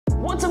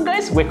What's up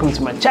guys, welcome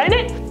to my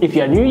channel. If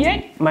you are new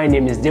here, my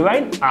name is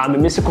Divine. I'm a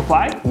musical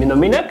file,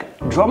 minominak,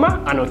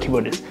 drummer and a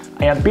keyboardist.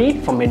 I have been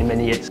for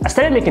many years. I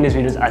started making these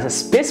videos as a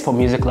space for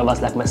music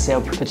lovers like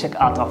myself to check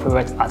out our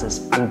favorite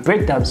artists and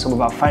break down some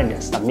of our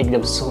findings that make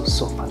them so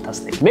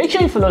fantastic. Make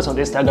sure you follow us on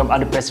Instagram at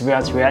the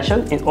Perseverance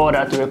Reaction in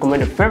order to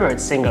recommend your favorite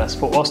singers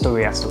for us to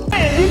react to.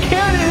 Hey, you killed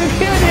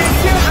it,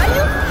 Are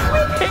you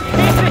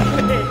freaking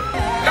kidding me?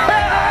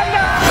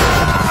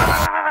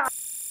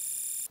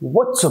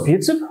 What's up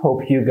YouTube?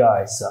 Hope you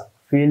guys are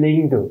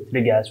feeling good.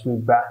 Today guys, we're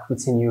back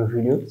with a new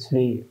video.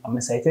 Today I'm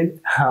excited.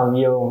 I'm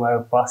here with my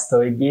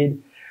pastor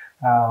again.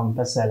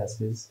 Pastor Silas,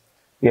 please.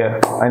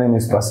 Yeah, my name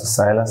is Pastor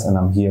Silas and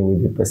I'm here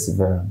with the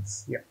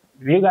Perseverance. Yeah.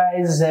 You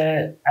guys,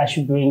 I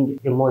should bring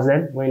a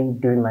Muslim when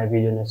doing my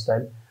video next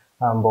time.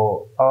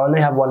 But I only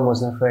have one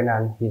Muslim friend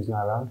and he's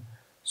not around.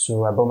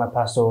 So I brought my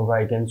pastor over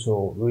again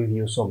to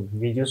review some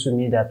videos with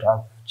me that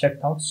I've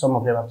checked out. Some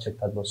of them I've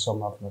checked out, but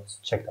some I've not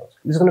checked out.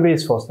 This is going to be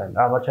his first time.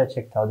 I've actually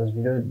checked out this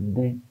video,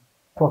 the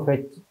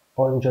Prophet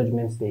on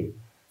Judgment Day.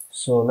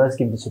 So let's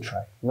give this a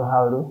try. You know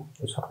how to do?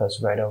 Let's talk about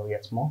right over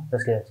yet more.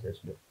 Let's get into this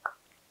video.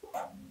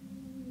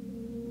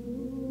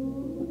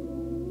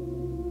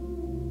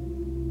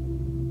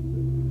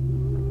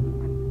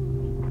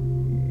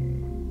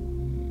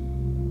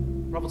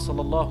 Prophet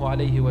sallallahu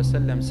alaihi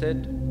wasallam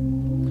said,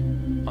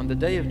 on the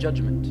day of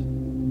judgment,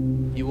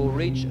 you will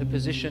reach a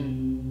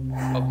position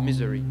of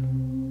misery.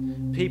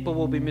 People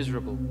will be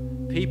miserable.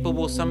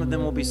 Some of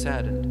them will be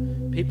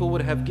saddened. People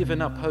would have given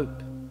up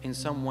hope in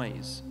some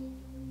ways.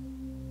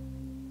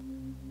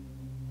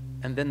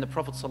 And then the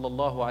Prophet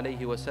sallallahu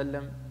alaihi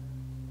wasallam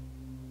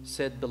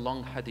said the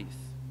long hadith.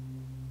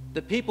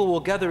 The people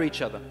will gather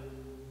each other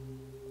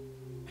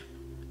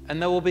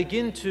and they will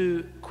begin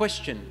to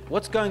question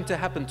what's going to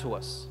happen to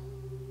us.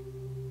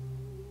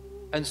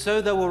 And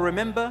so they will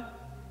remember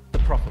the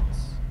prophets.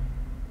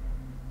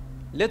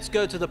 Let's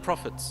go to the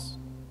prophets.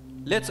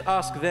 Let's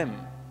ask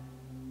them.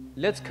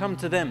 Let's come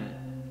to them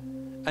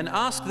and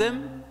ask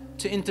them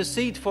to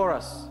intercede for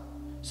us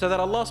so that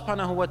Allah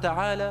subhanahu wa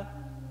ta'ala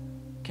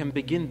can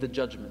begin the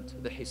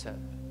judgment, the hisab,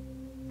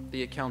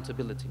 the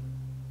accountability.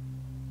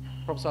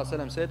 Prophet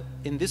ﷺ said,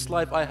 in this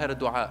life I had a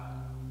dua.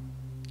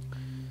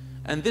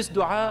 And this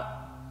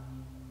dua,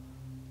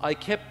 I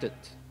kept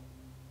it.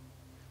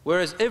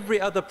 Whereas every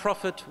other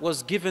prophet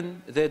was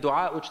given their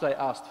dua which they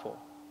asked for.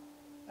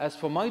 As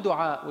for my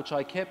dua, which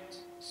I kept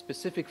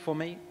specific for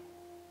me,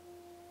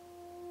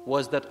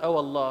 was that, oh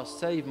Allah,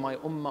 save my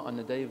ummah on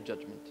the day of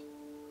judgment.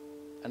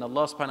 And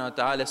Allah subhanahu wa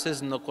ta'ala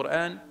says in the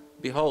Quran,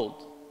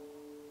 behold,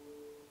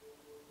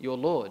 your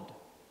Lord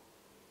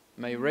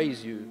may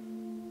raise you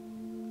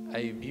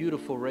a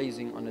beautiful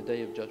raising on the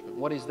day of judgment.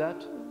 What is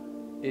that?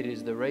 It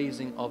is the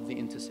raising of the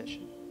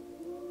intercession.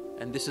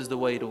 And this is the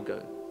way it will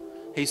go.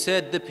 He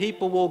said the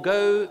people will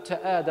go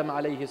to Adam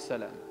alayhi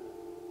salam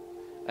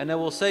and they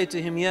will say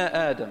to him, Ya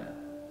Adam,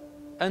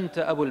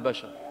 Anta Abul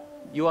Bashar,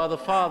 you are the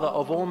father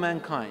of all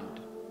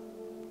mankind.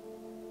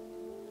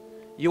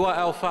 You are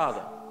our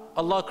father.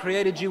 Allah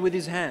created you with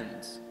His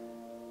hands.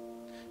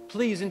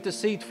 Please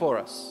intercede for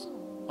us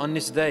on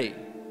this day.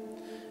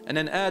 And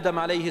then Adam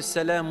alayhi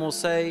salam will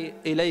say,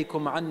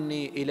 Ilaykum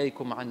anni,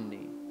 ilaykum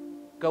anni.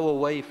 Go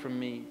away from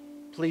me.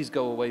 Please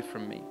go away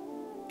from me.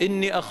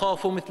 Inni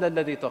akhafu mithla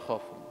alladhi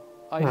takhafun.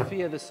 I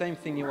fear the same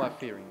thing you are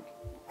fearing.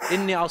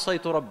 Inni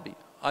asaytu Rabbi.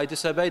 I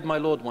disobeyed my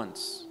Lord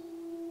once.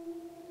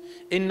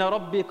 Inna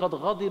Rabbi qad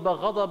ghadiba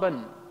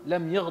ghadaban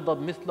lam yaghdab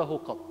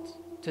mithlahu qat.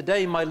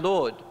 Today my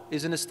Lord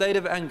is in a state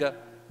of anger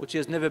which He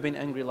has never been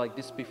angry like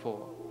this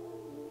before.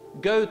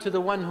 Go to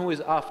the one who is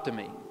after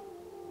me.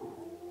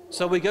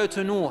 So we go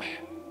to Nuh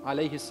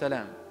alayhi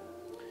salam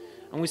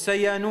and we say,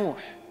 Ya Nuh,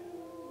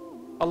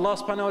 Allah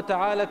subhanahu wa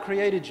ta'ala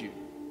created you.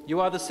 You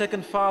are the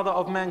second father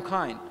of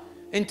mankind.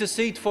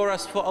 Intercede for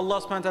us for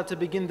Allah subhanahu wa ta'ala to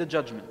begin the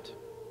judgment.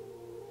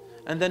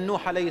 And then Nuh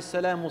alayhi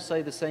salam will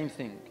say the same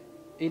thing.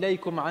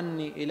 Ilaykum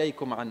anni,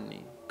 ilaykum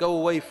anni. Go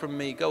away from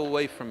me, go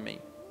away from me.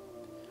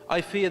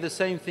 I fear the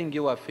same thing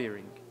you are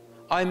fearing.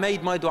 I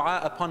made my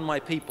dua upon my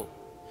people.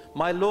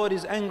 My Lord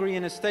is angry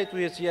in a state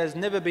where He has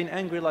never been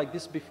angry like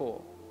this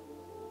before.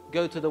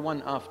 Go to the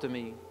one after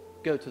me,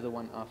 go to the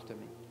one after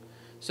me.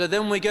 So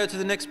then we go to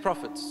the next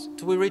prophets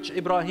till we reach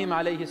Ibrahim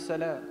alayhi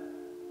salam.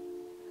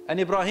 And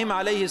Ibrahim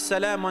alayhi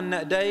salam on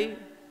that day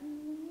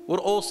would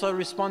also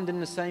respond in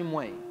the same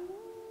way.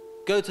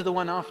 Go to the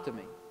one after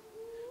me.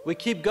 We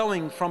keep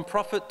going from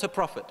prophet to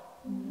prophet.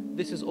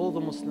 This is all the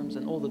Muslims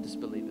and all the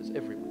disbelievers,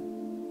 everyone.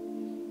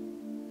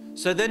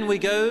 So then we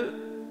go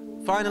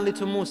finally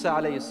to Musa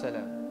alayhi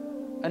salam.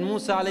 And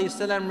Musa alayhi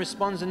salam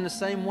responds in the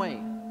same way.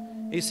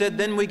 He said,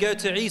 then we go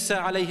to Isa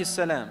alayhi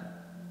salam.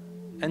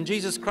 And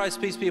Jesus Christ,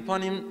 peace be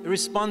upon Him,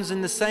 responds in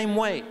the same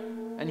way.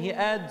 And he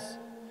adds,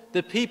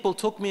 the people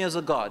took me as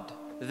a god.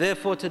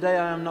 Therefore today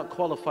I am not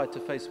qualified to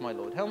face my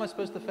Lord. How am I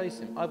supposed to face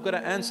Him? I've got to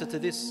answer to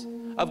this.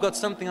 I've got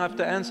something I have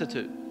to answer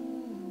to.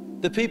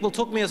 The people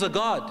took me as a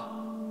god.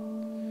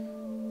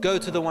 Go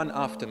to the one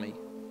after me.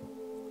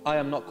 I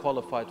am not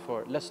qualified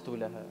for it. Lastu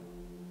laha.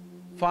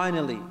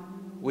 Finally,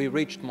 we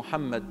reached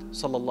Muhammad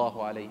sallallahu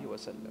alayhi wa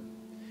sallam.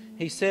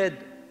 He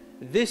said,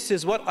 this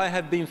is what I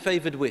have been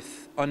favored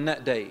with on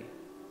that day,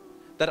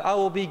 that I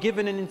will be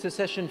given an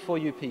intercession for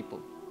you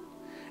people.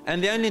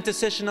 And the only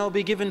intercession I will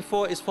be given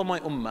for is for my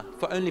ummah,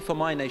 only for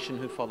my nation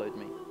who followed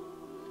me.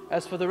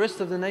 As for the rest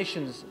of the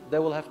nations, they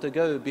will have to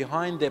go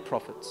behind their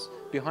prophets,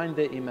 behind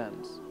their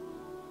imams.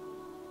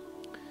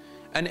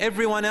 And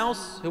everyone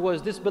else who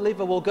was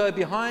disbeliever will go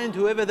behind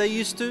whoever they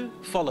used to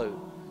follow.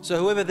 So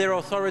whoever their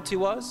authority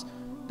was,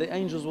 the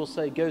angels will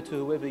say, go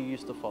to whoever you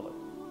used to follow.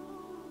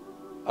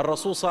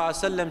 Rasul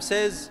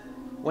says,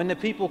 when the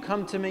people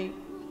come to me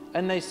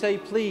and they say,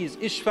 please,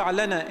 ishfa'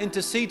 lana,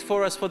 intercede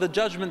for us for the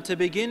judgment to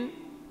begin,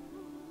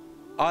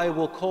 I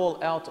will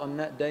call out on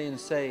that day and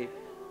say,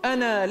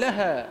 ana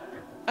laha,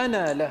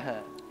 ana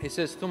laha. He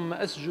says, ثُمَّ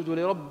أَسْجُدُ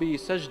لِرَبِّي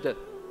سَجْدَةً.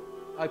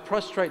 I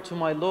prostrate to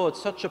my Lord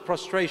such a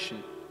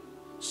prostration,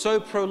 so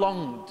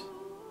prolonged.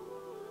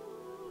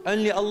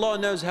 Only Allah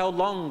knows how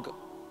long.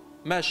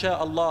 Ma sha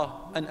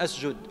Allah an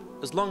asjud,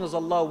 as long as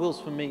Allah wills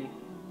for me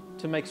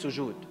to make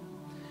sujood.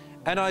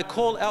 And I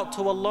call out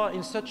to Allah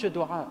in such a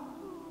dua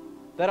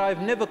that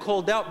I've never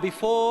called out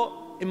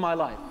before in my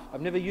life.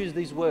 I've never used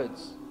these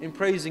words in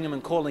praising Him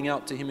and calling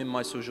out to Him in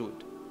my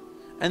sujood.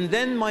 And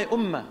then my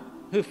ummah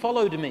who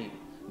followed me,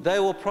 they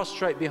will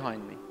prostrate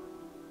behind me.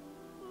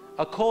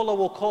 A caller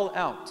will call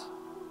out,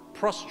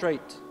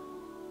 prostrate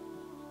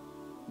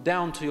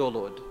down to your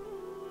Lord.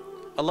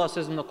 Allah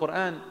says in the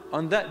Quran,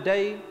 on that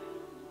day,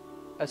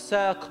 a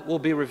saq will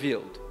be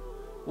revealed.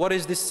 What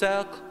is this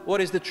saq? What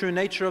is the true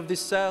nature of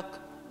this saq?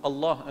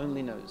 Allah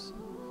only knows.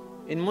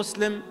 In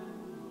Muslim,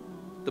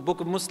 the book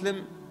of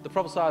Muslim, the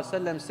Prophet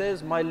ﷺ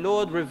says, my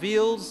Lord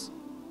reveals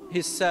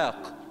His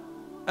saq.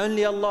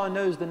 Only Allah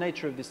knows the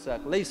nature of this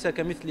saq. لَيْسَ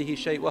كَمِثْلِهِ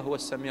شَيْءٍ وَهُوَ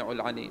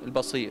السَّمِيعُ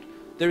الْبَصِيرُ.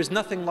 There is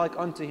nothing like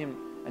unto Him,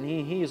 and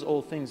He hears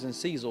all things and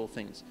sees all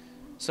things.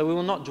 So we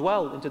will not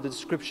dwell into the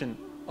description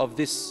of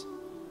this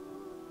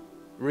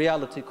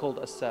reality called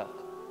as-saq.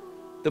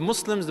 The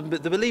Muslims,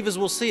 the believers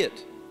will see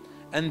it,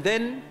 and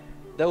then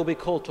they will be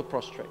called to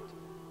prostrate.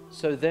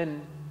 So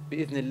then,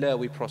 bi-idhnillah,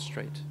 we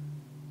prostrate.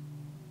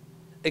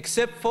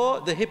 Except for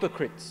the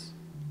hypocrites.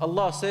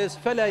 Allah says,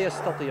 فَلَا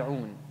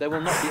يَسْتَطِيعُونَ. They will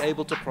not be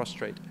able to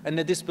prostrate, and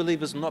the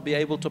disbelievers will not be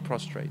able to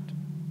prostrate.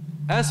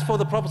 As for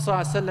the Prophet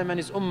ﷺ and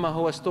his ummah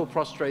who are still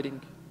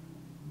prostrating,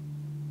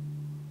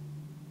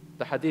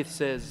 the hadith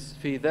says,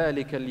 فِي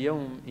ذَلِكَ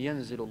الْيَوْمِ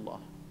يَنزِلُ اللَّهِ.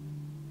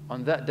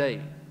 On that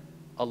day,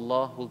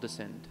 Allah will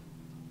descend.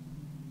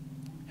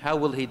 How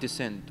will He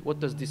descend? What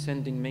does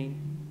descending mean?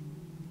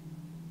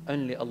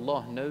 Only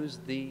Allah knows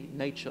the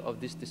nature of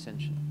this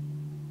descension.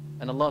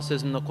 And Allah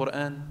says in the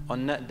Quran,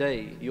 on that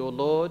day, your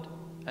Lord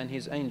and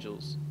His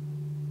angels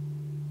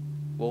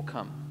will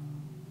come.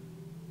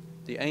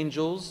 The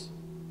angels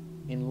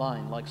in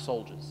line like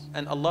soldiers.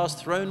 And Allah's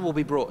throne will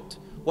be brought.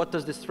 What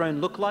does this throne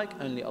look like?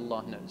 Only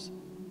Allah knows.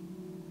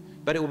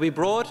 But it will be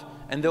brought,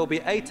 and there will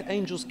be 8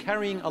 angels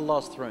carrying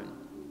Allah's throne.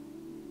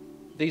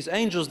 These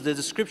angels, the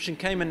description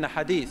came in the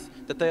hadith,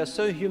 that they are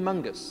so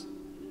humongous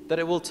that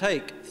it will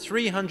take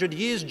 300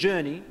 years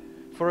journey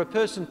for a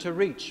person to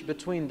reach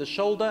between the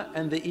shoulder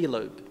and the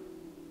earlobe.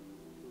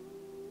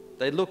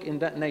 They look in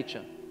that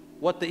nature.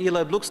 What the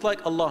earlobe looks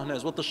like, Allah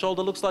knows. What the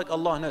shoulder looks like,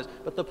 Allah knows.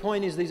 But the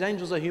point is, these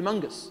angels are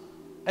humongous.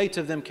 8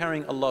 of them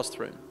carrying Allah's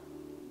throne.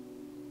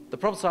 The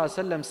Prophet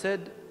ﷺ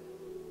said,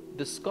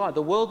 the sky,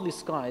 the worldly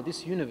sky,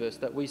 this universe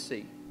that we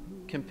see,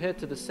 compared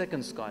to the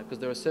second sky, because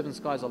there are 7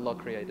 skies Allah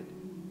created,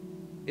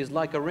 is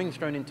like a ring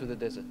thrown into the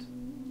desert.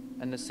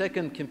 And the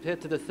second compared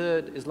to the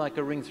third is like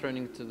a ring thrown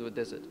into the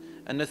desert.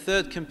 And the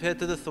third compared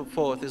to the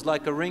fourth is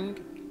like a ring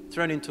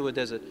thrown into a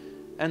desert.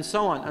 And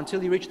so on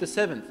until you reach the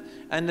 7th.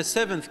 And the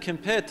 7th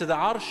compared to the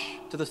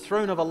arsh, to the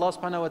throne of Allah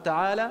subhanahu wa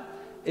ta'ala,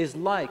 is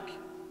like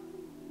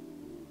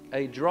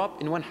a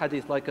drop, in one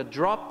hadith, like a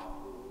drop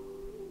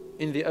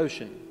in the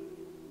ocean.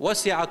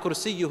 وَسِعَ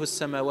كُرْسِيُّهُ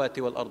السَّمَاوَاتِ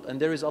وَالْأَرْضِ. And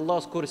there is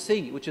Allah's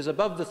kursi, which is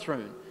above the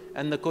throne.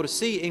 And the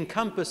kursi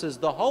encompasses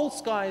the whole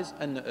skies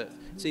and the earth.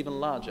 It's even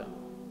larger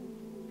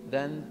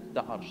than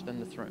the arsh,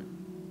 than the throne.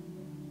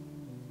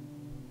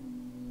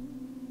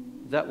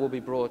 That will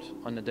be brought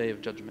on the day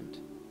of judgment.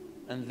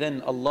 And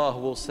then Allah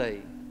will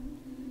say,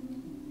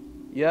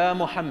 Ya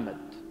Muhammad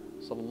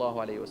sallallahu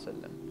alayhi wa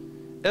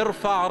sallam,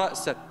 irfa'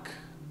 ra'sak,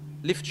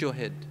 lift your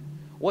head,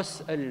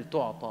 was'al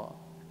tu'ata,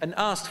 and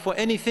ask for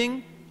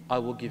anything, I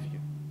will give you.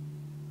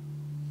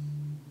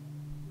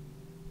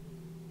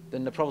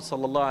 Then the Prophet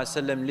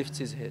ﷺ lifts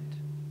his head,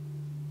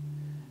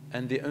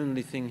 and the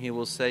only thing he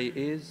will say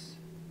is,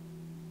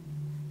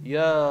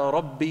 Ya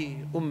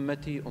Rabbi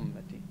ummati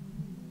ummati.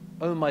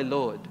 Oh my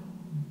Lord,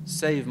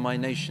 save my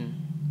nation,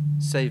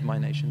 save my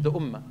nation. The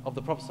ummah of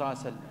the Prophet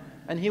ﷺ.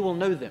 And he will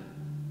know them.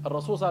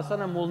 Rasul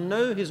ﷺ will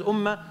know his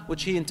ummah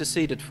which he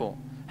interceded for.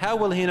 How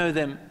will he know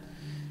them?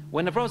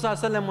 When the Prophet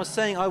ﷺ was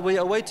saying, we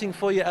are waiting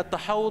for you at the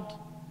hawd,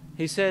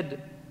 he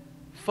said,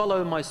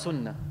 follow my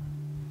sunnah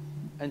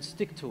and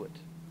stick to it.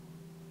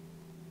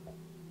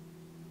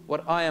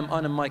 What I am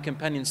on and my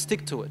companions,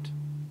 stick to it.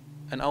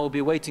 And I will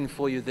be waiting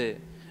for you there.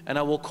 And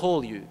I will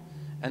call you.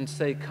 and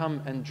say,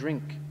 come and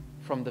drink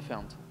from the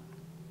fountain.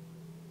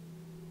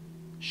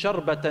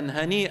 شَرْبَةً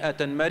هَنِيئَةً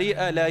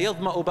مَرِيئَةً لَا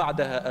يَظْمَأُ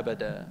بَعْدَهَا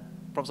أَبَدًا.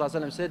 Prophet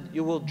ﷺ said,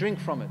 you will drink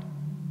from it.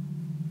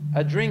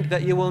 A drink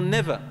that you will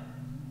never,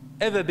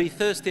 ever be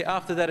thirsty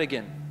after that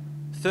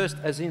again. Thirst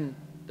as in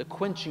the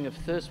quenching of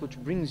thirst which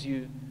brings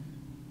you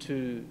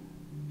to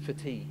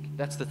fatigue.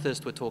 That's the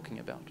thirst we're talking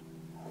about.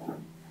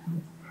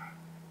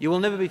 You will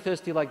never be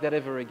thirsty like that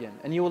ever again.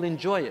 And you will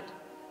enjoy it.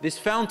 This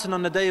fountain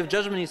on the Day of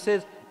Judgment, he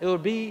says, it will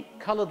be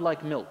colored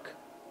like milk.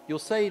 You'll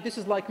say, this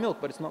is like milk,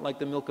 but it's not like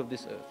the milk of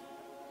this earth.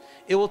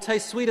 It will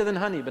taste sweeter than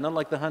honey, but not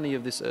like the honey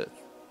of this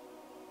earth.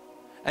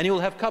 And you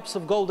will have cups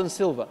of gold and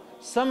silver.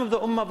 Some of the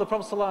ummah of the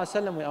Prophet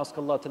ﷺ, we ask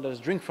Allah to let us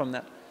drink from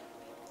that,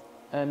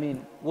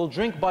 will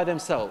drink by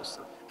themselves.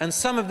 And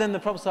some of them the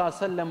Prophet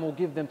ﷺ will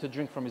give them to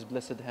drink from his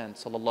blessed hand,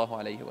 sallallahu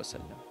alayhi wa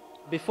sallam.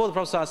 Before the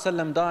Prophet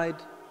ﷺ died,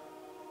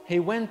 he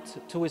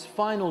went to his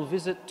final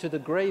visit to the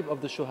grave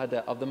of the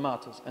shuhada, of the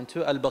martyrs, and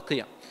to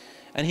Al-Baqiyah.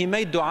 And he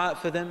made dua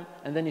for them,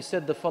 and then he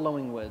said the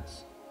following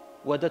words: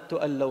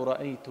 وَدَدْتُ أَن لَوْ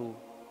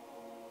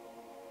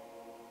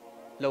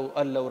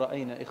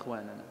رَأَيْنَا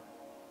إِخْوَانَنَا.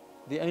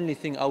 The only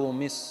thing I will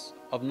miss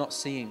of not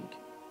seeing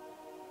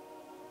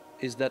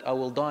is that I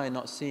will die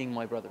not seeing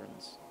my brethren.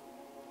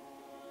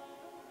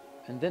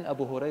 And then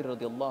Abu Hurairah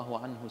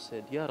radiallahu anhu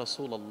said, Ya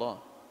Rasulullah,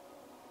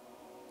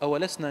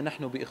 أَوَلَسْنَا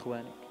نَحْنُ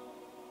بِإِخْوَانِكَ.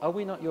 Are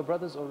we not your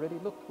brothers already?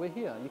 Look, we're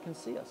here, you can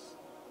see us.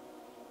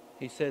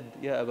 He said,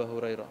 Ya Abu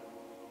Hurairah,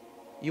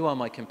 you are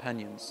my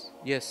companions,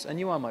 yes, and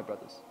you are my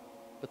brothers.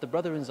 But the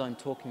brethren I'm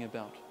talking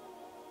about,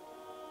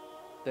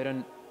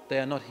 they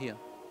are not here.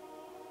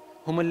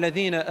 هُمُ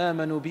الَّذِينَ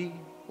آمَنُوا بِي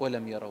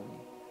وَلَمْ يَرَوْنِي.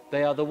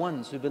 They are the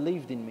ones who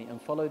believed in me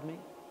and followed me,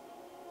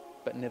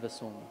 but never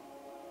saw me,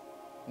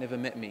 never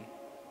met me.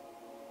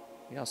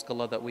 We ask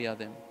Allah that we are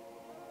them.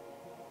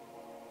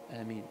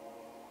 Ameen.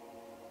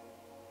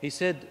 He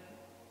said,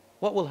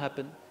 what will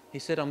happen? He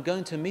said, I'm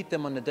going to meet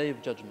them on the Day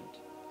of Judgment,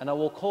 and I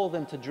will call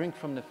them to drink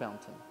from the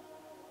fountain.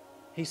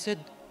 He said,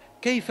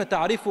 كَيْفَ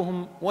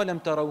تَعْرِفُهُمْ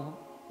وَلَمْ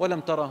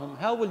تَرَهُمْ.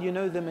 How will you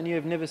know them and you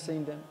have never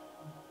seen them?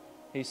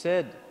 He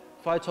said,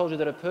 if I told you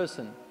that a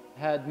person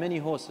had many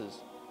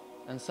horses,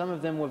 and some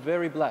of them were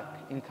very black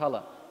in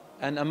color,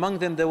 and among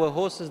them there were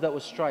horses that were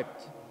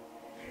striped,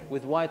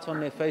 with white on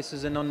their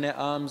faces and on their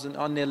arms and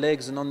on their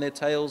legs and on their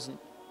tails.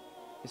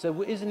 He said,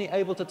 well, isn't he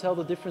able to tell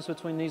the difference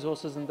between these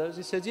horses and those?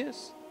 He said,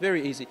 yes,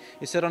 very easy.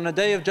 He said, on the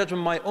Day of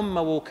Judgment, my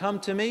ummah will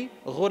come to me,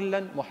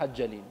 غُرْلًا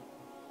مُحَجَّلِينَ.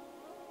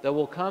 They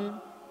will come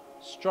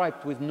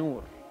striped with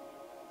nur,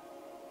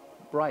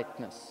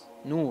 brightness,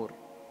 nur,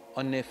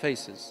 on their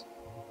faces.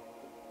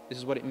 This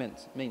is what it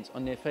means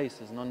on their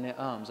faces and on their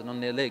arms and on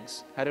their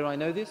legs. How did I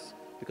know this?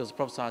 Because the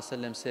Prophet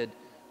ﷺ said,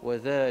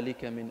 وَذَلِكَ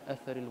مِنْ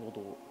أَثَرِ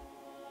الْوُضُوءِ.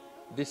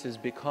 This is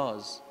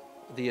because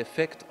the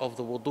effect of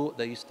the wudu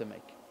they used to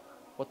make.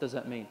 What does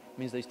that mean? It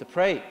means they used to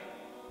pray.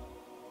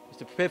 They used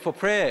to prepare for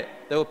prayer.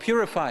 They were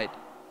purified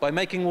by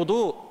making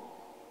wudu.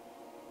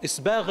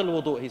 Isbagh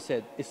al-wudu, he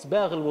said.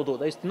 Isbagh al-wudu.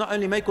 They used to not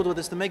only make wudu, they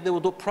used to make their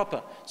wudu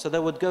proper. So they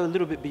would go a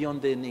little bit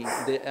beyond their knees,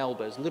 their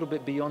elbows, a little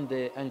bit beyond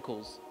their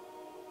ankles.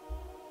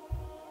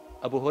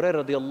 Abu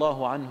Hurairah radiallahu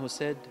anhu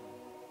said,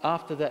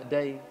 after that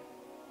day,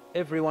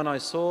 everyone I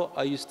saw,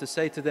 I used to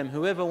say to them,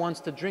 whoever wants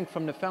to drink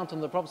from the fountain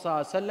of the Prophet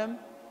ﷺ,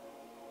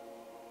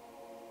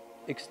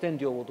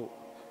 extend your wudu.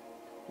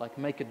 Like,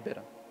 make it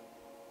better.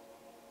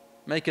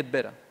 Make it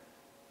better.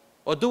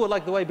 Or do it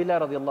like the way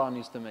Bilal radiallahu anhu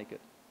used to make it.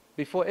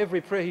 Before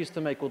every prayer he used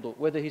to make wudu,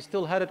 whether he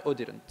still had it or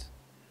didn't.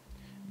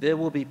 There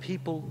will be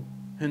people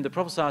whom the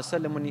Prophet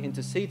ﷺ, when he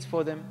intercedes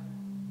for them,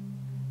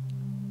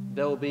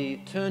 they will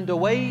be turned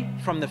away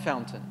from the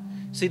fountain.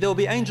 See, there will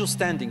be angels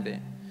standing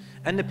there.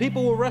 And the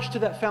people will rush to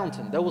that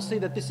fountain. They will see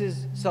that this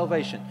is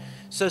salvation.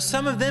 So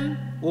some of them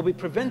will be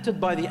prevented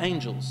by the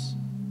angels.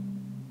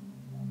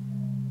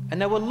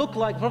 And they will look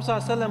like, Prophet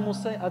ﷺ will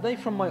say, are they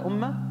from my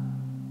ummah?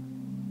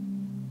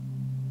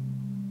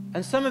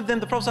 And some of them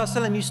the Prophet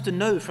ﷺ used to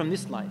know from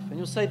this life. And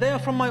he'll say, they are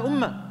from my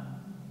ummah.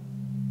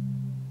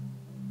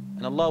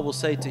 And Allah will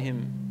say to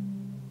him,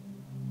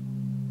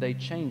 they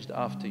changed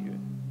after you.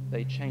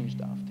 They changed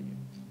after you.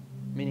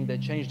 Meaning they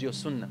changed your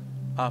sunnah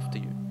after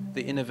you.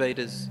 The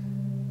innovators,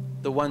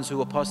 the ones who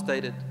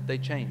apostated, they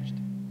changed.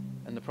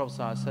 And the Prophet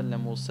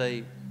ﷺ will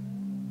say,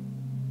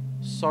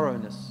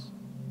 sorrowness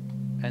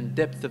and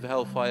depth of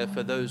hellfire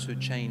for those who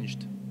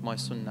changed my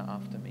sunnah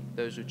after me,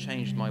 those who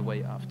changed my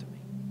way after me.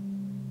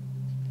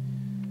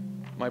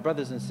 My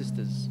brothers and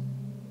sisters,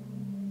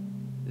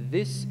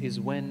 this is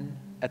when,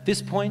 at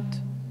this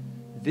point,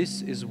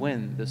 this is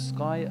when the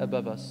sky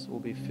above us will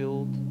be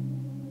filled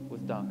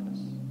with darkness.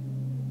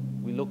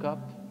 We look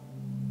up,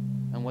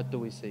 and what do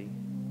we see?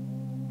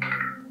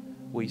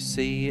 We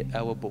see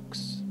our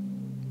books,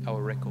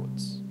 our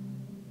records.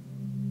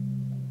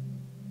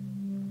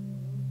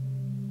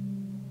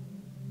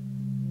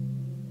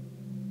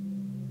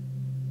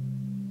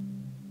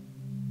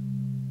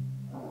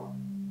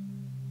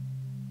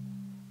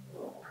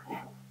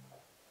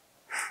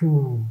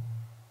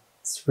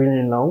 It's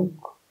really long,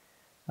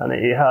 and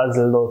it has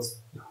a lot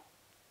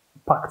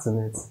packed in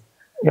it.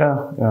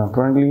 Yeah,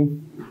 currently,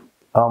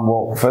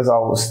 well, first I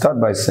will start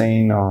by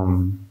saying,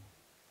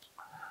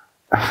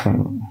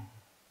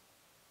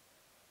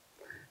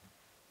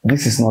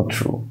 this is not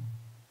true.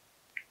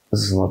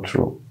 This is not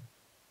true.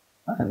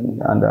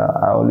 And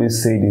I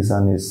always say this,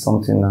 and it's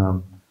something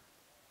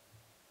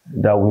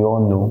that we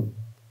all know.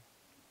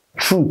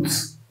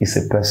 Truth is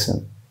a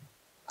person.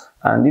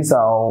 And these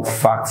are all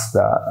facts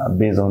that are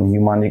based on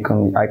human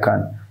economy. I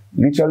can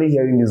literally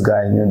hearing this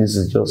guy, this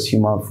is just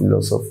human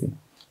philosophy.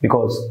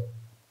 Because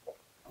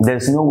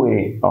there's no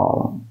way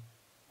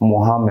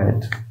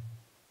Muhammad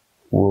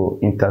will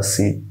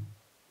intercede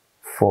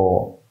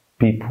for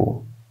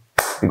people.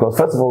 Because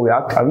first of all,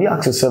 have you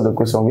asked yourself the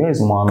question, where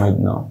is Muhammad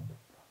now?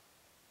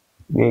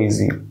 Where is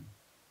he?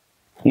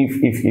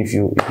 If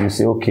you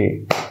say,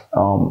 okay,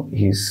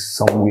 he's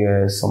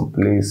somewhere,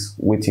 someplace,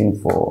 waiting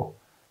for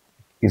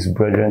his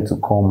brethren to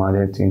come and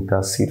then to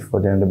intercede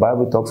for them. The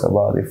Bible talks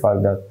about the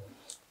fact that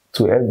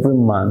to every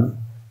man,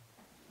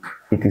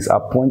 it is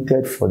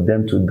appointed for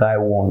them to die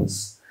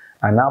once.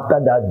 And after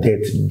that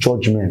death,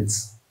 judgment.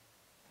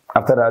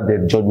 After that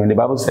death, judgment. The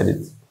Bible said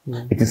it.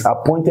 It is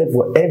appointed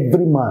for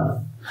every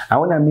man.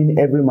 And when I mean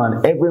every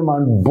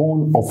man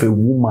born of a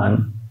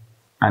woman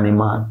and a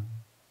man.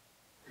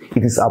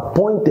 It is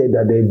appointed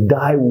that they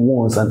die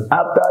once, and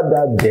after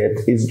that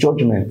death is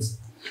judgment.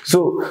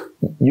 So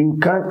you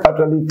can't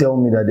actually tell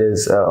me that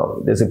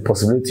there's a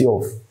possibility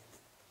of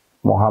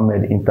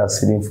Muhammad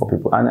interceding for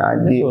people. And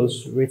it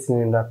was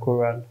written in the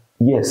Quran.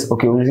 Yes,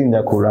 okay, written in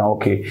the Quran,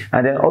 okay.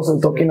 And then also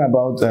talking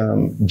about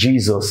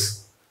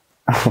Jesus.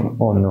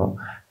 Oh no.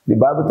 The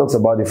Bible talks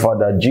about the fact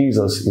that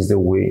Jesus is the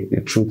way,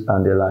 the truth,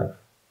 and the life.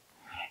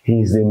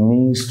 He is the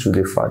means to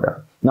the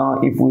Father.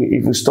 Now, if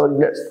we study,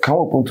 can we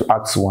open to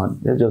Acts 1?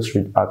 Let's just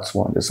read Acts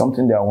 1. There's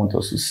something that I want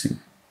us to see.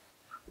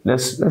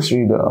 Let's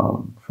read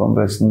from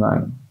verse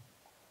 9.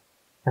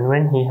 And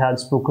when he had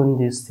spoken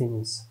these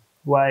things,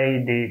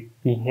 while they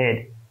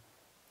beheld,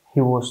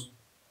 he was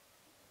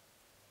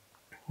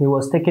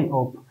taken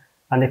up,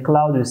 and the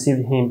cloud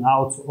received him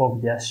out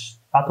of their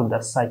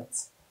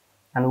sight.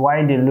 And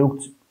while they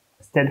looked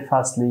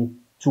steadfastly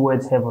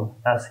towards heaven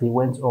as he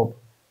went up,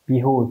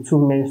 behold,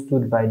 two men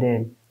stood by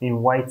them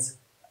in white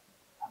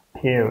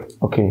apparel.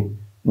 Okay,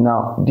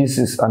 now this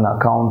is an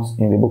account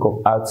in the book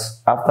of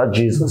Acts after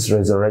Jesus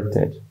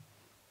resurrected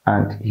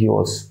and he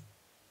was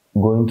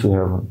going to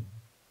heaven.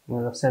 He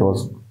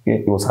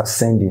was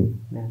ascending.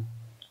 Yeah.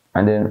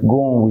 And then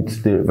go on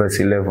with the verse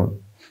 11.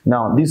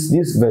 Now this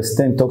verse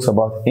 10 talks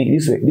about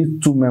these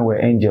two men were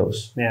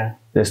angels. Yeah.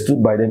 They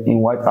stood by them in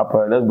white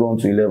apparel. Let's go on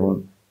to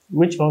 11.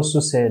 Which also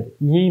said,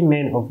 Ye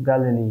men of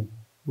Galilee,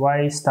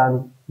 why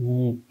stand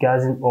ye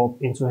gazing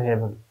up into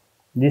heaven?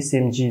 This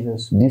same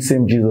Jesus,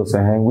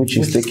 which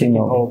is taken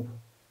up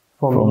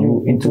from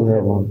you into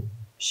heaven,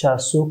 shall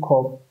so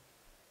come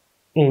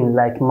in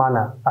like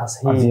manner as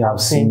he have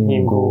seen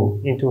him go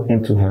into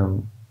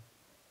heaven.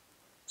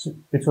 So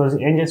it was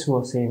the angels who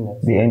were saying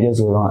that. The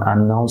angels were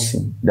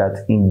announcing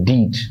that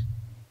indeed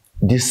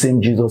this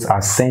same Jesus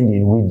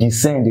ascending will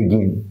descend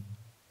again.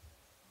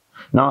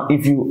 Now,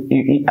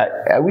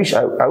 I wish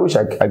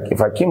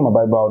if I came my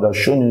Bible, I would have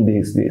shown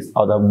you this. I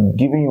would have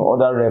given you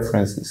other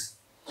references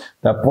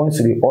that points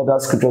to the other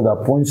scripture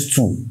that points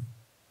to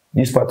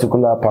this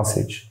particular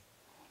passage.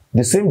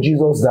 The same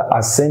Jesus that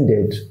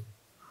ascended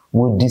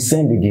will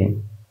descend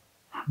again.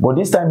 But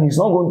this time he's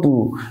not going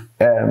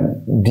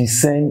to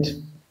descend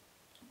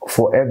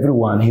for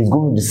everyone. He's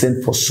going to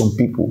descend for some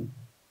people.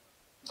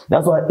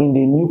 That's why in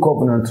the new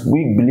covenant,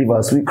 we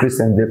believers, we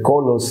Christians, they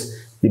call us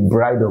the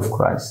bride of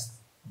Christ.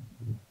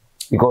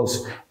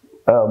 Because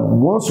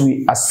once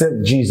we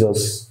accept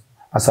Jesus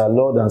as our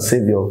Lord and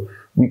Savior,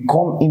 we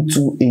come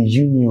into a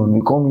union,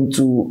 we come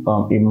into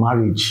a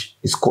marriage.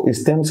 It's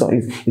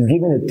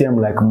given a term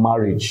like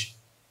marriage.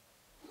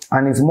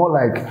 And it's more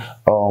like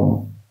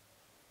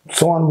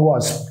someone who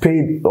has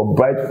paid a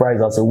bride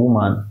price as a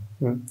woman.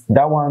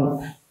 That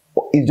one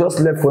is just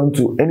left for him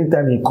to,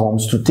 anytime he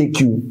comes, to take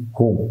you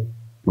home.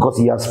 Because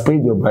he has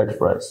paid your bride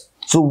price.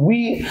 So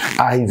we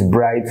are his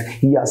bride.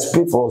 He has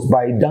paid for us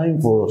by dying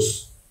for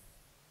us.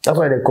 That's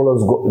why they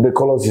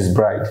call us his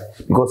bride,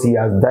 because he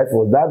has died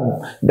for us.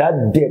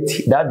 That debt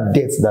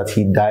that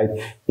he died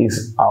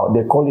is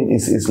they call it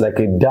is like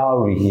a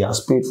dowry he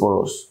has paid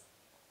for us.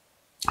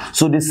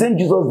 So the same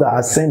Jesus that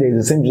ascended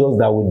is the same Jesus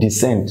that will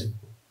descend.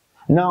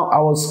 Now I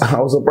was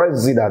surprised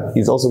to see that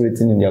it's also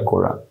written in their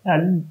Quran.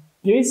 And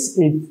this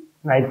it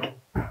like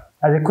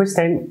as a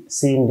Christian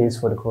seeing this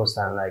for the first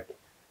time, like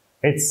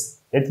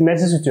it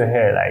messes with your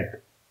hair.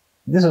 Like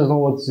this is not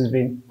what is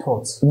being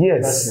taught.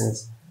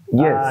 Yes.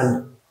 Yes.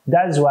 And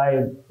that's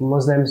why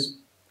Muslims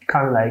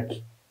kind of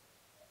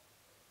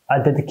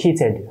are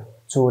dedicated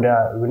to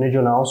the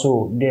religion.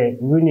 Also, they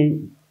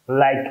really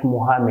like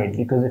Muhammad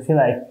because they feel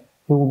like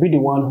he will be the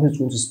one who's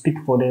going to speak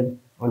for them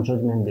on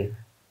Judgment Day.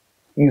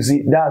 You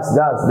see, that's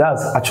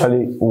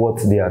actually what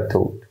they are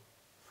told.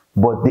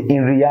 But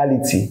in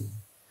reality,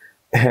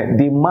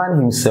 the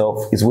man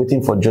himself is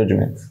waiting for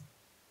judgment.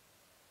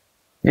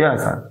 You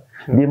understand?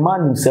 The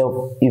man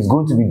himself is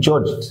going to be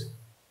judged.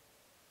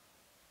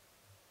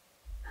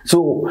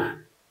 So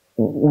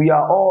we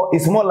are all,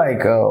 it's more like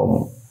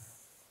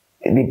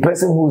the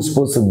person who is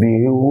supposed to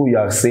be, who you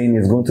are saying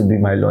is going to be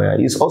my lawyer,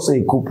 is also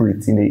a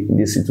culprit in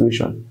the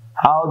situation.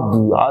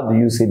 How do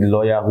you say the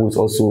lawyer who is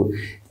also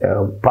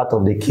part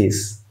of the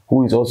case,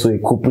 who is also a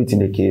culprit in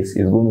the case,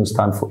 is going to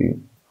stand for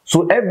you?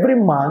 So every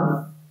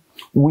man,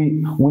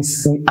 we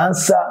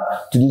answer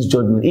to this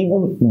judgment.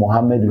 Even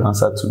Muhammad will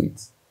answer to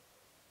it.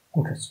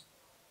 Okay.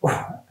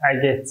 I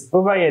get.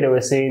 Over here they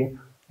were saying,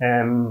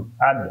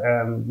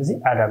 is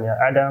it Adam? Yeah,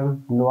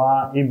 Adam,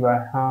 Noah,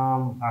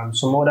 Abraham,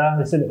 some other.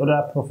 They said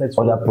other prophets.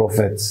 Other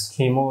prophets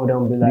came over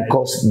them be like,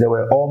 because they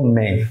were all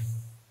men.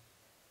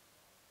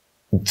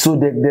 So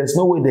there's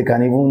no way they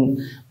can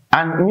even.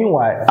 And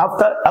meanwhile,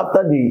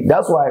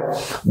 that's why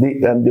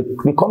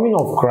the coming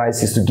of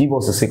Christ is to give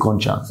us a second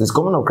chance. It's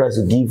coming of Christ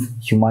to give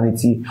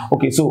humanity.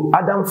 Okay, so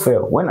Adam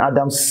fell. When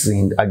Adam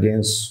sinned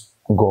against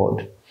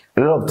God,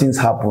 a lot of things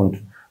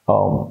happened.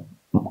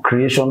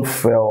 Creation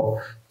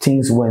fell,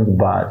 things went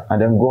bad,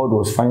 and then God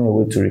was finding a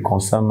way to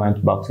reconcile man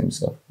back to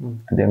himself.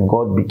 And then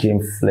God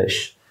became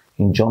flesh.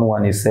 In John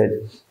 1, he said,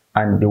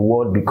 and the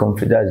word became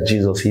flesh. That's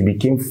Jesus. He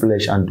became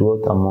flesh and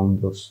dwelt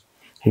among us.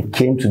 He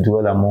came to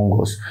dwell among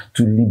us,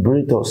 to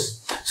liberate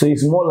us. So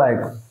it's more like,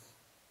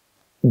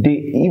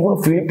 even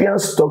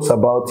Philippians talks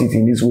about it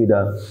in this way,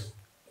 that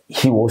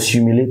he was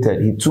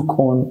humiliated. He took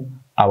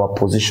on our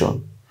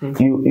position.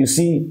 You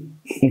see,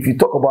 if you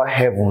talk about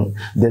heaven,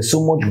 there's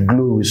so much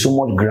glory,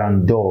 so much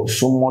grandeur,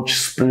 so much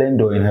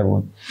splendor in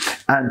heaven.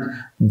 And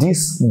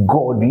this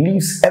God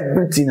leaves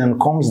everything and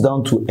comes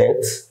down to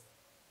earth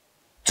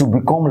to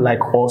become like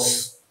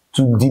us,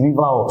 to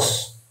deliver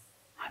us.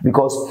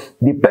 Because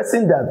the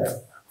person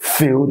that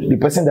failed, the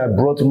person that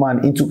brought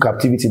man into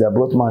captivity, that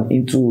brought man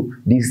into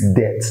this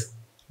death,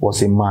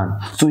 was a man.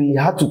 So he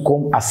had to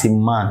come as a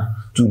man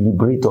to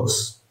liberate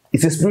us.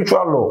 It's a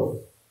spiritual law.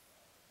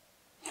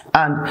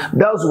 And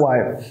that's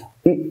why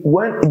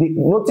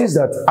notice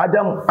that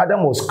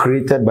Adam was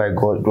created by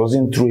God. It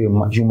wasn't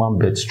through a human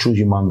birth, through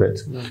human birth.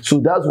 So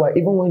that's why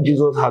even when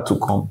Jesus had to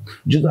come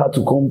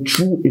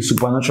through a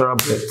supernatural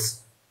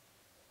birth.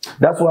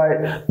 That's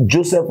why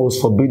Joseph was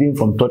forbidden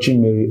from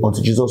touching Mary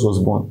until Jesus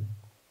was born.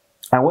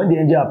 And when the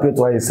angel appeared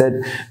to her, he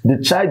said, the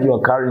child you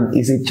are carrying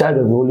is a child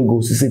of the Holy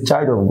Ghost. It's a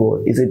child of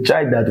God. It's a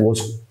child that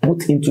was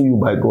put into you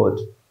by God.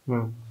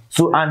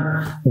 So,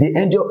 and the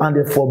angel, and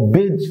they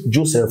forbade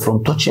Joseph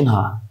from touching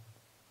her.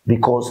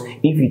 Because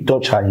if he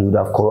touched her, he would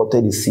have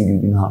corrupted the seed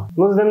within her.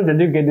 Most of them,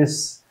 they do get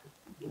this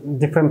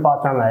different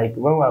pattern, like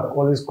when we're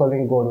always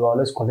calling God, we're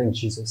always calling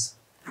Jesus.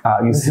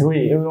 You see?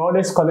 We're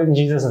always calling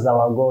Jesus as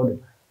our God.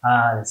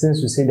 And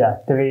since we say there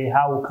are three,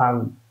 how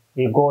can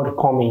a God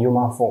come in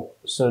human form?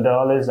 So they're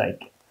always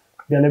like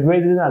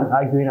deliberating and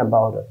arguing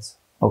about it.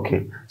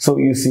 Okay, so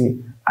you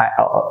see,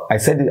 I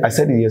said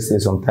it yesterday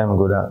some time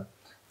ago, that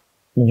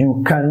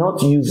you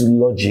cannot use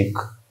logic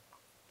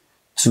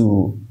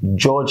to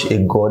judge a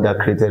God that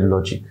created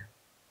logic.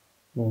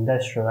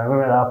 That's true. I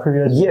remember our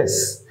previous.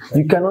 Yes,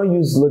 you cannot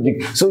use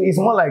logic. So it's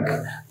more like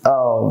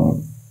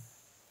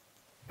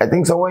I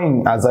think somewhere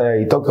in Isaiah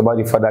he talked about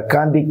the Father.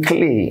 Can the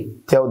clay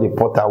tell the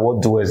potter,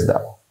 what doest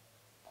thou?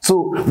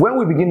 So when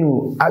we begin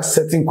to ask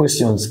certain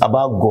questions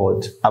about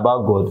God,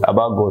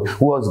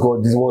 who was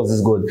God, this was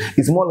this God,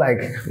 it's more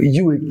like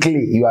you a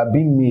clay, you are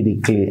being made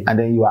a clay, and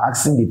then you are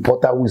asking the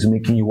potter who is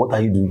making you, what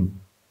are you doing?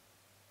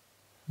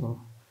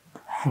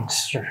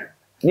 Sure.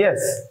 Yes.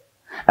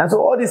 And so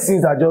all these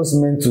things are just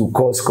meant to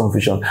cause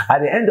confusion.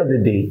 At the end of the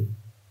day,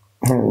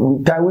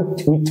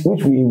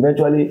 which we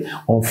eventually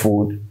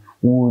unfold,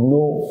 we will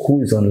know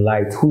who is in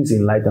light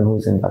and who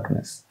is in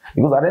darkness.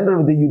 Because at the end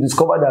of the day, you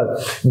discover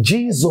that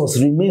Jesus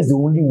remains the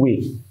only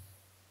way.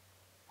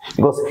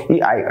 Because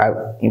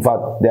in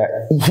fact,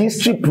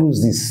 history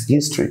proves this.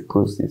 History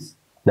proves this.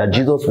 That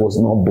Jesus was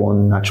not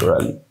born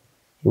naturally.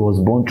 He was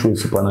born through a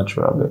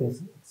supernatural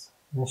birth.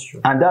 That's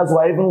true. And that's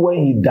why even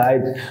when he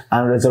died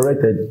and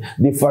resurrected,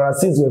 the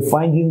Pharisees were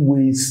finding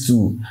ways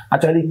to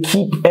actually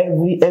keep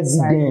every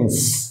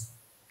evidence.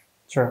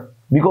 Sure.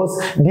 Because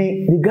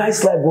the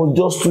guy's life was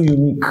just too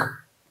unique.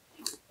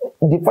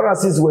 The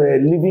Pharisees were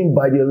living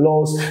by the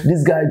laws.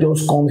 This guy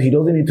just comes, he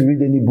doesn't need to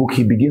read any book.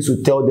 He begins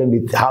to tell them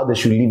how they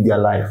should live their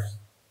life,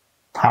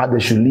 how they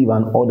should live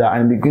and order,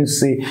 and begins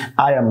to say,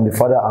 I am the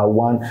Father are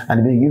one,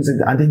 and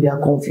then they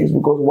are confused.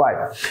 Because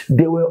why?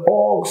 They were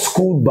all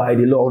schooled by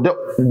the law.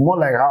 More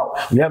like how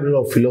we have a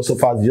lot of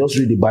philosophers, just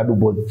read the Bible,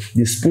 but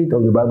the spirit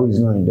of the Bible is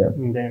not in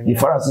them. The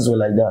Pharisees were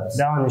like that.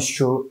 That one is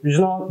true. It's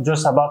not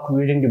just about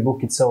reading the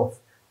book itself.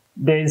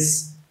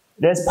 There's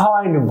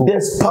power in the book.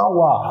 There's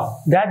power.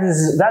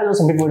 That's what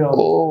some people don't.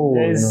 Oh,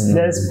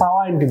 there's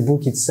power in the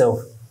book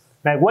itself.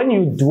 Like when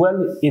you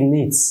dwell in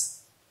it,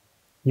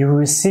 you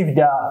receive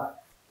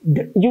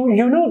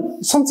you know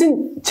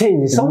something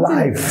changes. Something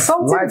life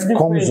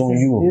comes on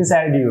you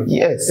inside you.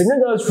 Yes. It's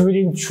not just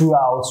reading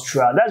throughout.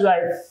 That's why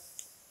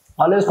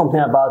I always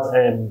complain about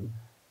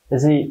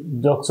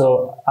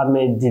Dr.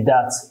 Ahmed did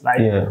that.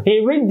 Like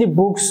he read the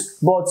books,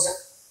 but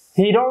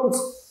he don't.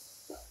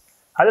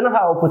 I don't know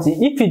how to put it.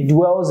 If he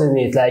dwells in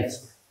it, like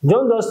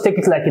Don't just take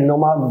it like a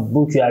normal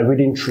book you are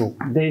reading through.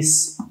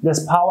 There's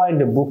power in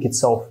the book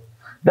itself.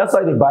 That's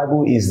why the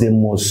Bible is the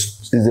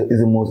most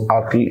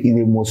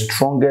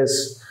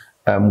strongest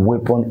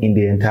weapon in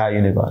the entire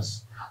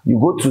universe. You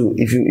go to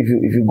if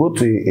you go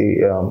to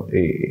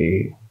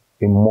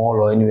a mall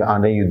or anywhere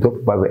and then you drop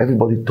the Bible,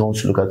 everybody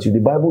turns to look at you. The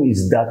Bible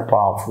is that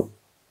powerful.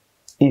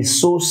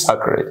 It's so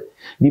sacred.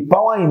 The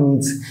power in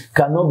it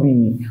cannot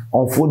be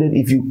unfolded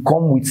if you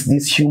come with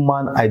these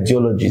human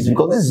ideologies,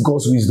 because this is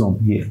God's wisdom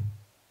here.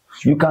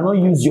 You cannot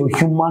use your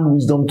human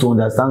wisdom to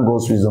understand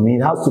God's wisdom.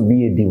 It has to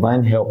be a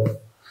divine help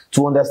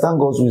to understand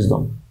God's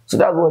wisdom. So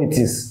that's what it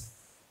is.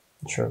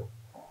 True.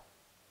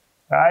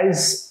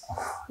 Guys,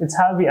 it's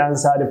how we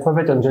answer the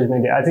prophet on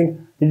Judgment Day. I think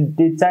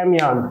the time me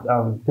and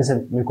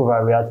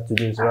Mikova reacted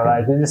to this, well,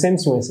 like, it's the same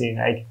thing we're saying.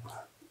 Like,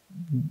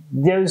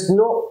 there is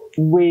no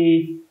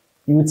way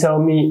you tell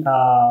me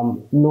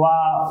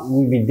Noah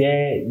will be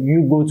there,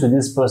 you go to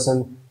this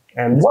person.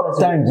 And this what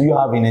time do you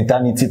have in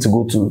eternity to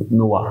go to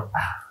Noah?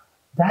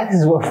 That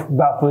is what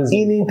baffles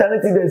me. In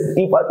eternity,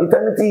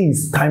 eternity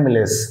is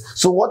timeless.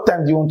 So what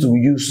time do you want to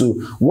use to?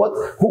 What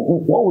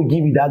will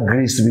give you that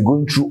grace to be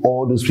going through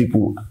all those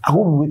people? Who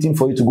will be waiting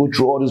for you to go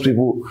through all those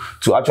people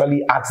to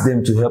actually ask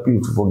them to help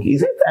you to forgive?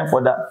 Is there time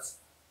for that?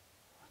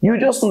 You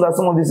just know that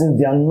some of these things,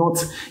 they are not.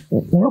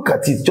 Look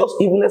at it. Just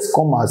even let's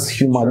come as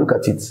human. Look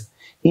at it.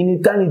 In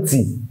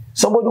eternity,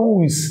 somebody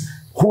who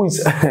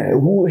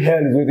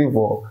hell is waiting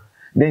for,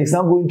 then is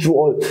not going through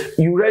all.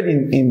 You read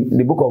in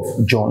the book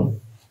of John.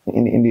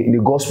 In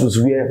the Gospels,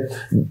 where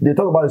they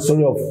talk about the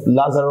story of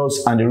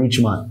Lazarus and the rich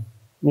man.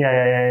 Yeah.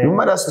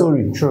 Remember that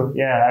story? True.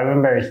 Yeah, I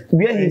remember it.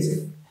 Where it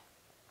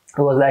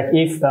was like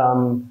if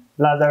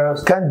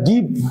Lazarus can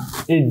dip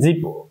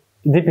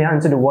his hand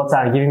into the water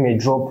and give him a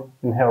drop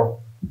in hell.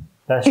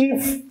 That's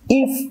if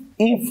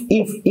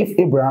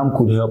Abraham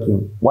could help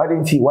him, why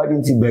didn't he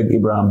beg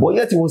Abraham? But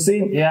yet he was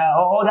saying, yeah,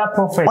 other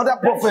prophets.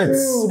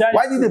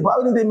 Why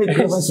didn't they make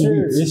reference to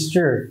it? It's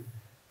true.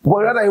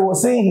 But rather, he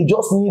was saying he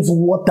just needs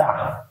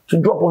water to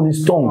drop on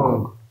his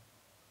tongue.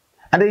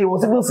 And then he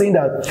was even saying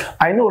that,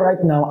 I know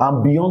right now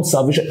I'm beyond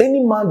salvation.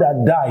 Any man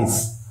that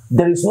dies,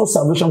 there is no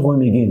salvation for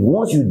him again.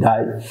 Once you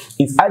die,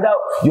 it's either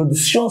your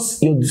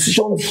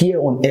decision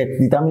here on earth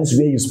determines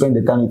where you spend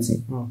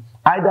eternity.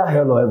 Either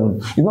hell or heaven.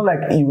 It's not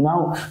like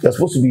you're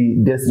supposed to be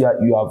death. You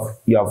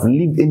have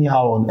lived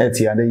anyhow on earth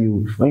here, and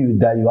then when you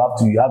die, you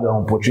have an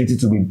opportunity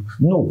to be.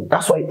 No,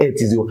 that's why earth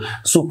is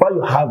so far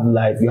you have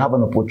life, you have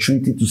an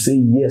opportunity to say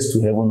yes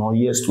to heaven or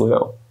yes to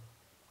hell.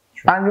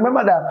 And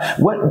remember that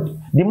when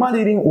the man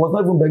was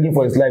not even begging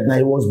for his life, now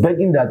he was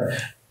begging that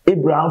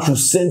Abraham should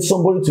send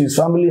somebody to his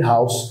family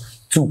house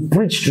to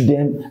preach to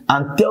them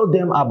and tell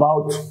them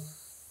about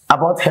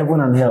heaven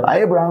and hell. And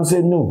Abraham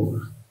said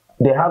no.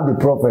 They have the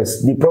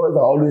prophets. The prophets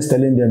are always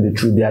telling them the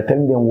truth. They are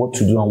telling them what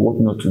to do and what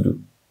not to do.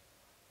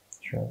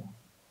 Sure.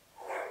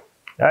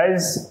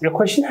 Guys, your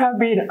question have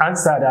been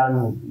answered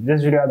and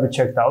this video have been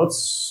checked out.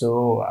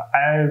 So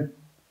I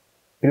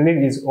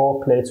believe it's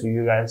all clear to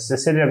you guys. They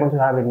said they're going to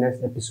have a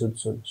next episode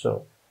soon.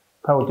 So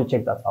can't wait to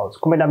check that out.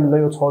 Comment down below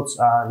your thoughts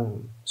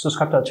and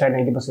subscribe to our channel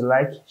and give us a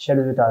like. Share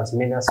this with as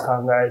many as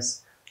can,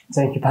 guys.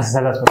 Thank you, Pastor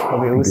Salas, for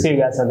coming. We'll see you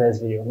guys on the next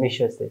video. Make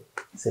sure to stay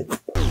safe.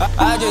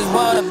 I just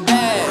want a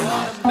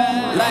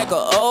bag, like an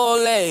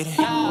old lady.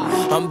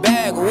 I'm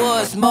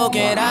backwoods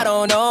smoking, I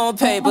don't own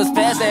papers,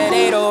 pass that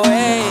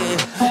 808.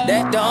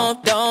 That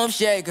don't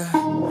shake her.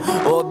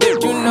 Oh,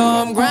 bitch, you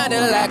know I'm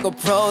grinding like a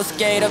pro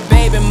skater.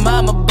 Baby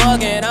mama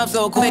bugging, I'm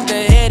so quick to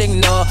hit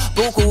ignore.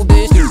 Buku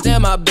bitches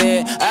in my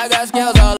bed, I got scales all